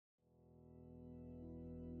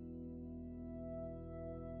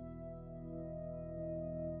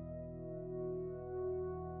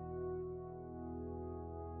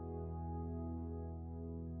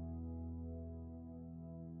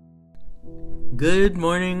Good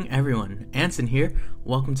morning, everyone. Anson here.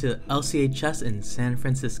 Welcome to LCHS in San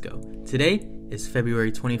Francisco. Today is February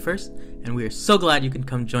 21st, and we are so glad you can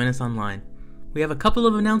come join us online. We have a couple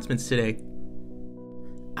of announcements today.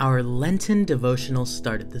 Our Lenten devotional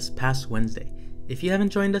started this past Wednesday. If you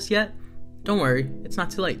haven't joined us yet, don't worry, it's not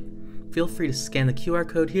too late. Feel free to scan the QR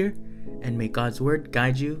code here, and may God's Word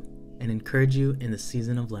guide you and encourage you in the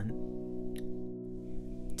season of Lent.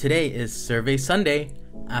 Today is Survey Sunday.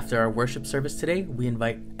 After our worship service today, we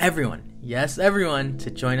invite everyone, yes everyone, to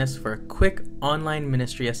join us for a quick online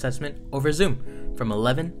ministry assessment over Zoom from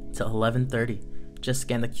 11 to 11:30. Just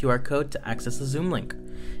scan the QR code to access the Zoom link.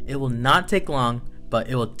 It will not take long, but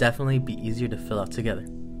it will definitely be easier to fill out together.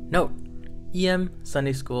 Note, EM,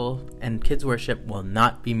 Sunday School, and Kids Worship will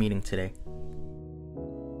not be meeting today.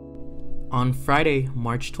 On Friday,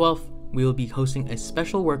 March 12th, we will be hosting a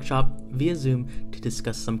special workshop via Zoom to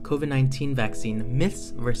discuss some COVID-19 vaccine myths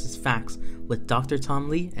versus facts with Dr. Tom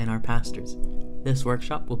Lee and our pastors. This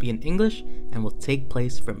workshop will be in English and will take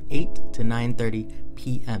place from 8 to 9:30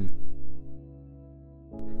 p.m.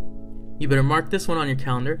 You better mark this one on your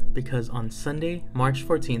calendar because on Sunday, March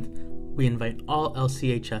 14th, we invite all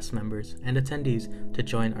LCHS members and attendees to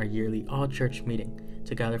join our yearly all-church meeting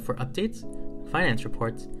to gather for updates, finance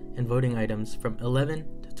reports, and voting items from 11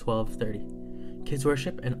 to 12:30. Kids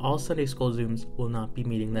Worship and all Sunday School Zooms will not be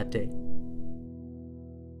meeting that day.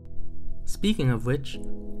 Speaking of which,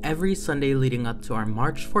 every Sunday leading up to our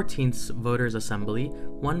March 14th Voters Assembly,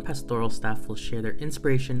 one pastoral staff will share their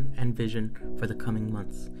inspiration and vision for the coming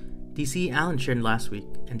months. DC Allen shared last week,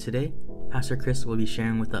 and today, Pastor Chris will be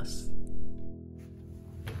sharing with us.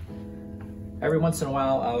 Every once in a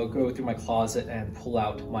while, I'll go through my closet and pull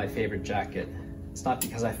out my favorite jacket. It's not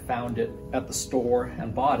because I found it at the store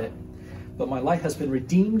and bought it, but my life has been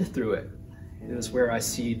redeemed through it. It is where I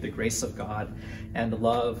see the grace of God and the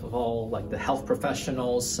love of all the health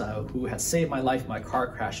professionals who had saved my life in my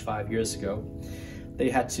car crash 5 years ago. They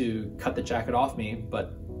had to cut the jacket off me,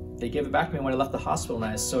 but they gave it back to me when I left the hospital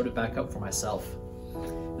and I sewed it back up for myself.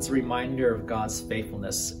 It's a reminder of God's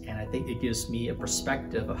faithfulness, and I think it gives me a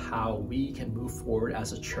perspective of how we can move forward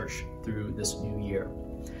as a church through this new year.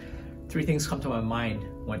 Three things come to my mind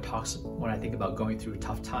when I think about going through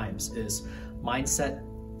tough times is mindset,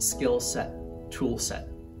 skill set, tool set.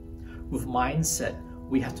 With mindset,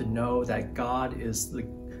 we have to know that God is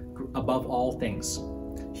above all things.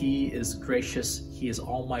 He is gracious, He is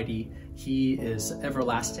almighty, He is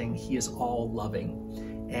everlasting, He is all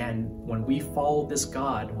loving. And when we follow this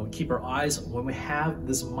God, when we keep our eyes, when we have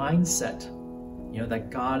this mindset, that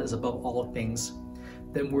God is above all things,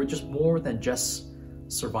 then we're just more than just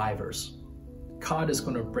survivors. God is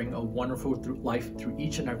going to bring a wonderful life through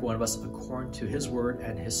each and every one of us according to His Word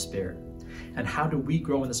and His Spirit. And how do we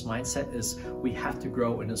grow in this mindset is we have to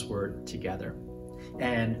grow in His Word together.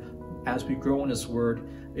 And as we grow in His Word,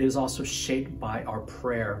 it is also shaped by our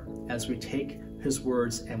prayer as we take His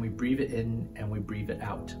words and we breathe it in and we breathe it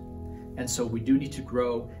out. And so we do need to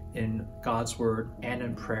grow in God's Word and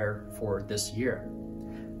in prayer for this year.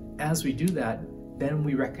 As we do that, then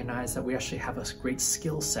we recognize that we actually have a great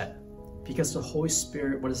skill set, because the Holy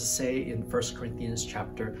Spirit, what does it say in 1 Corinthians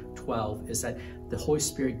chapter 12, is that the Holy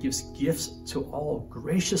Spirit gives gifts to all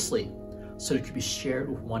graciously so it can be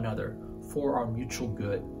shared with one another for our mutual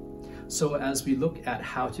good. So as we look at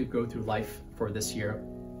how to go through life for this year,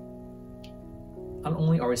 not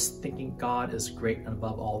only are we thinking God is great and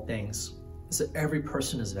above all things, is that every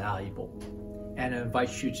person is valuable. And I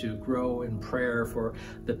invite you to grow in prayer for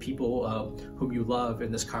the people whom you love in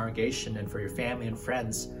this congregation and for your family and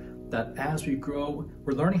friends, that as we grow,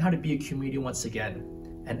 we're learning how to be a community once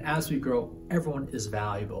again. And as we grow, everyone is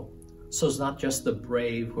valuable. So it's not just the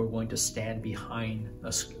brave who are willing to stand behind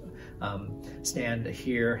us, stand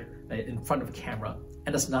here in front of a camera.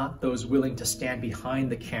 And it's not those willing to stand behind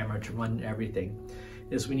the camera to run everything.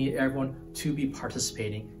 Is we need everyone to be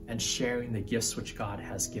participating and sharing the gifts which God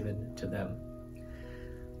has given to them.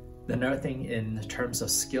 Another thing in terms of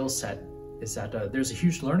skill set is that there's a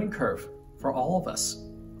huge learning curve for all of us.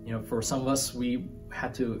 For some of us, we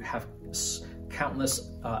had to have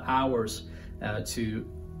countless hours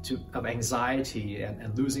of anxiety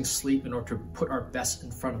and losing sleep in order to put our best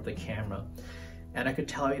in front of the camera. And I could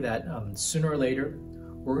tell you that sooner or later,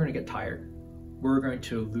 we're going to get tired. We're going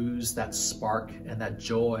to lose that spark and that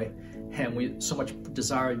joy. And we so much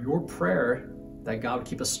desire your prayer that God would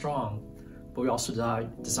keep us strong. But we also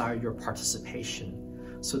desire your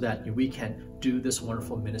participation so that we can do this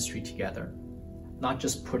wonderful ministry together. Not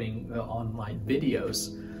just putting online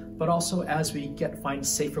videos, but also as we find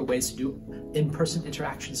safer ways to do in-person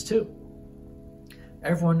interactions too.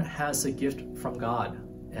 Everyone has a gift from God.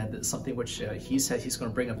 and it's something which he said he's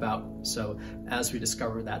going to bring about. So as we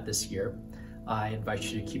discover that this year, I invite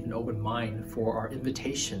you to keep an open mind for our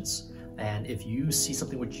invitations. And if you see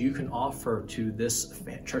something which you can offer to this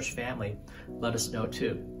church family, let us know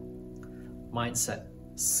too. Mindset,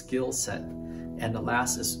 skill set, and the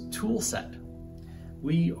last is tool set.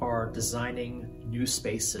 We are designing new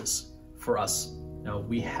spaces for us. Now,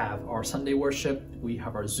 we have our Sunday worship, we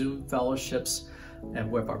have our Zoom fellowships,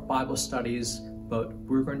 and we have our Bible studies, but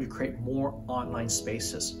we're going to create more online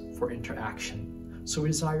spaces for interaction. So we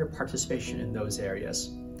desire your participation in those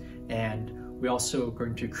areas. And we're also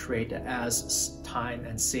going to create, as time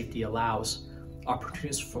and safety allows,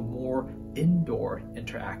 opportunities for more indoor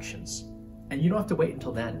interactions. And you don't have to wait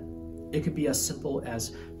until then. It could be as simple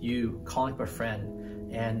as you calling up a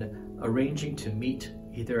friend and arranging to meet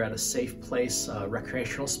either at a safe place,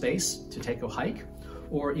 recreational space to take a hike,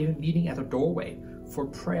 or even meeting at a doorway for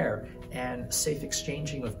prayer and safe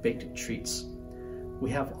exchanging of baked treats. We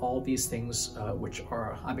have all these things which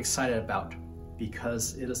I'm excited about,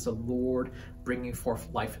 because it is the Lord bringing forth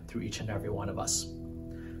life through each and every one of us.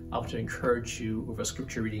 I want to encourage you with a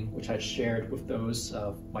scripture reading which I shared with those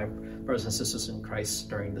of my brothers and sisters in Christ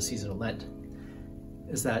during the season of Lent,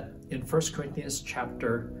 is that in 1 Corinthians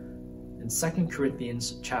chapter, in 2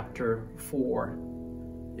 Corinthians chapter 4,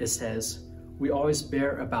 it says, we always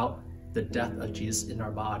bear about the death of Jesus in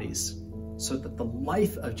our bodies, so that the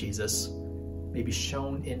life of Jesus may be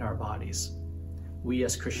shown in our bodies. We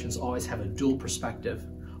as Christians always have a dual perspective.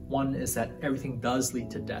 One is that everything does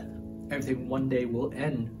lead to death. Everything one day will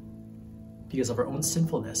end because of our own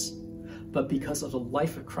sinfulness. But because of the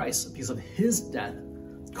life of Christ, because of his death,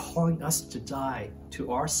 calling us to die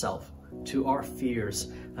to ourself, to our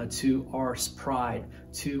fears, to our pride,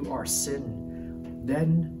 to our sin,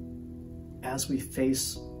 then as we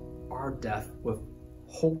face our death with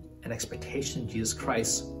hope and expectation in Jesus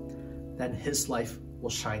Christ, then his life will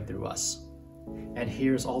shine through us. And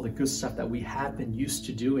here's all the good stuff that we have been used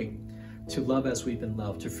to doing: to love as we've been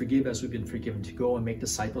loved, to forgive as we've been forgiven, to go and make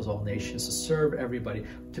disciples of all nations, to serve everybody,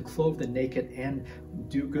 to clothe the naked and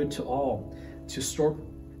do good to all, to store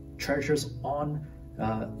treasures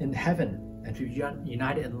in heaven, and to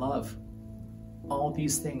unite in love. All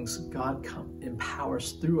these things God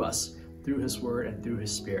empowers through us, through his word and through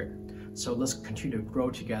his spirit. So let's continue to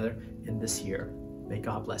grow together in this year. May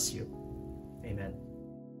God bless you. Amen.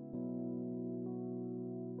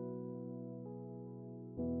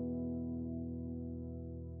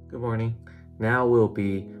 Good morning. Now we'll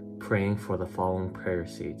be praying for the following prayer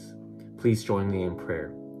seeds. Please join me in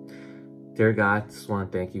prayer. Dear God, just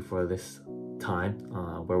want to thank you for this time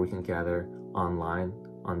where we can gather online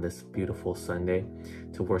on this beautiful Sunday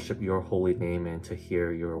to worship your holy name and to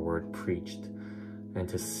hear your word preached and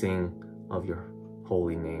to sing of your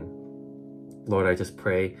holy name. Lord, I just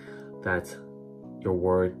pray that your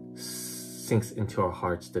word sinks into our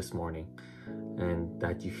hearts this morning and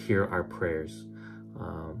that you hear our prayers.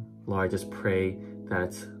 Lord, I just pray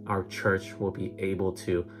that our church will be able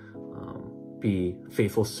to be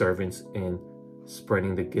faithful servants in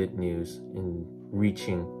spreading the good news, in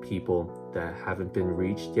reaching people that haven't been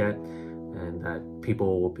reached yet, and that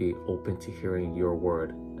people will be open to hearing your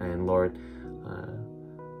word. And Lord,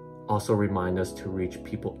 also remind us to reach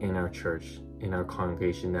people in our church, in our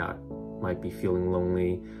congregation that might be feeling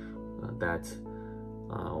lonely, that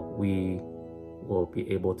we will be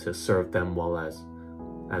able to serve them well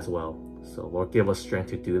as well. So Lord, give us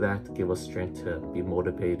strength to do that. Give us strength to be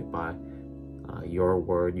motivated by your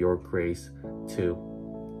word, your grace,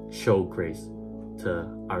 to show grace to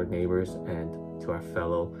our neighbors and to our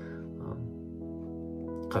fellow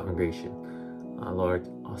congregation. Lord,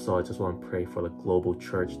 also I just want to pray for the global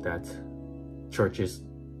church, that churches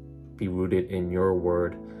be rooted in your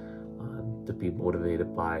word, to be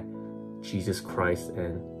motivated by Jesus Christ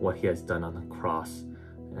and what he has done on the cross,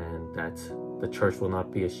 and that the church will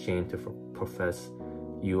not be ashamed to profess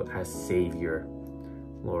you as Savior.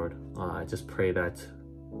 Lord, I just pray that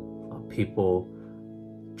people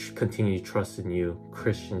continue to trust in you,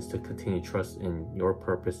 Christians to continue to trust in your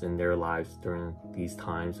purpose in their lives during these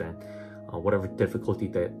times, and whatever difficulty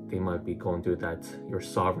that they might be going through, that your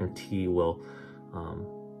sovereignty will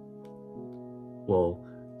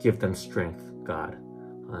give them strength, God.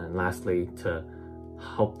 And lastly, to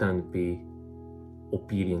help them be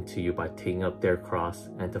obedient to you by taking up their cross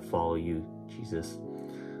and to follow you, Jesus.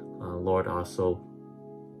 Lord, also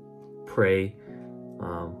pray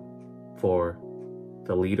for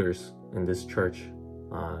the leaders in this church,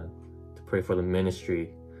 to pray for the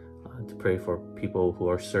ministry, to pray for people who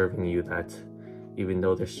are serving you, that even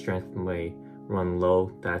though their strength may run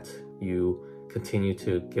low, that you continue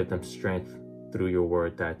to give them strength through your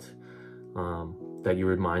word that you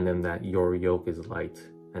remind them that your yoke is light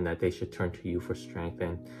and that they should turn to you for strength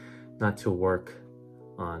and not to work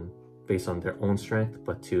based on their own strength,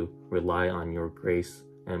 but to rely on your grace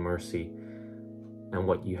and mercy and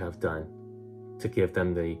what you have done to give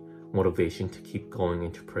them the motivation to keep going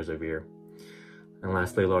and to persevere. And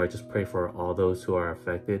lastly, Lord, I just pray for all those who are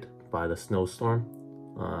affected by the snowstorm,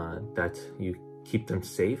 that you keep them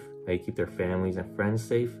safe, that you keep their families and friends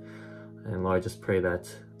safe. And Lord, I just pray that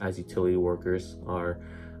as utility workers are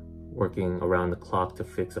working around the clock to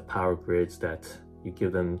fix the power grids, that you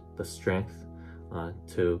give them the strength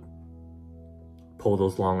to pull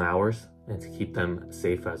those long hours and to keep them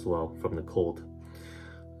safe as well from the cold.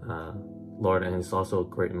 Lord, and it's also a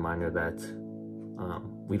great reminder that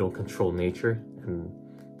we don't control nature and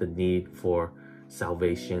the need for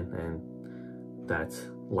salvation, and that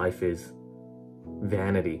life is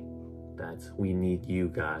vanity, that we need you,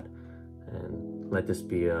 God. And let this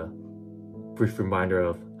be a brief reminder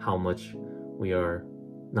of how much we are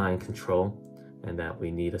not in control and that we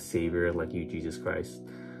need a Savior like you, Jesus Christ.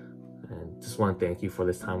 And just want to thank you for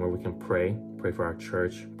this time where we can pray for our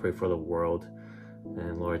church, pray for the world.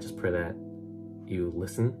 And Lord, I just pray that you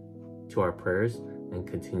listen to our prayers and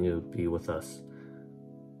continue to be with us.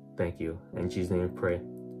 Thank you. In Jesus' name we pray.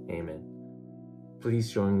 Amen.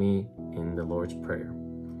 Please join me in the Lord's Prayer.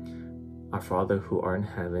 Our Father who art in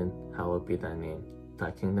heaven, hallowed be thy name.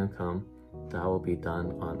 Thy kingdom come, thy will be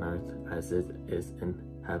done on earth as it is in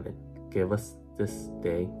heaven. Give us this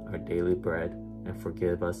day our daily bread, and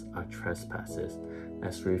forgive us our trespasses,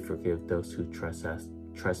 as we forgive those who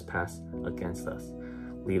trespass against us.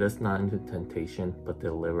 Lead us not into temptation, but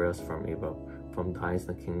deliver us from evil. From thine is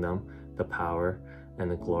the kingdom, the power, and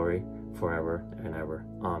the glory, forever and ever.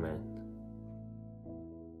 Amen.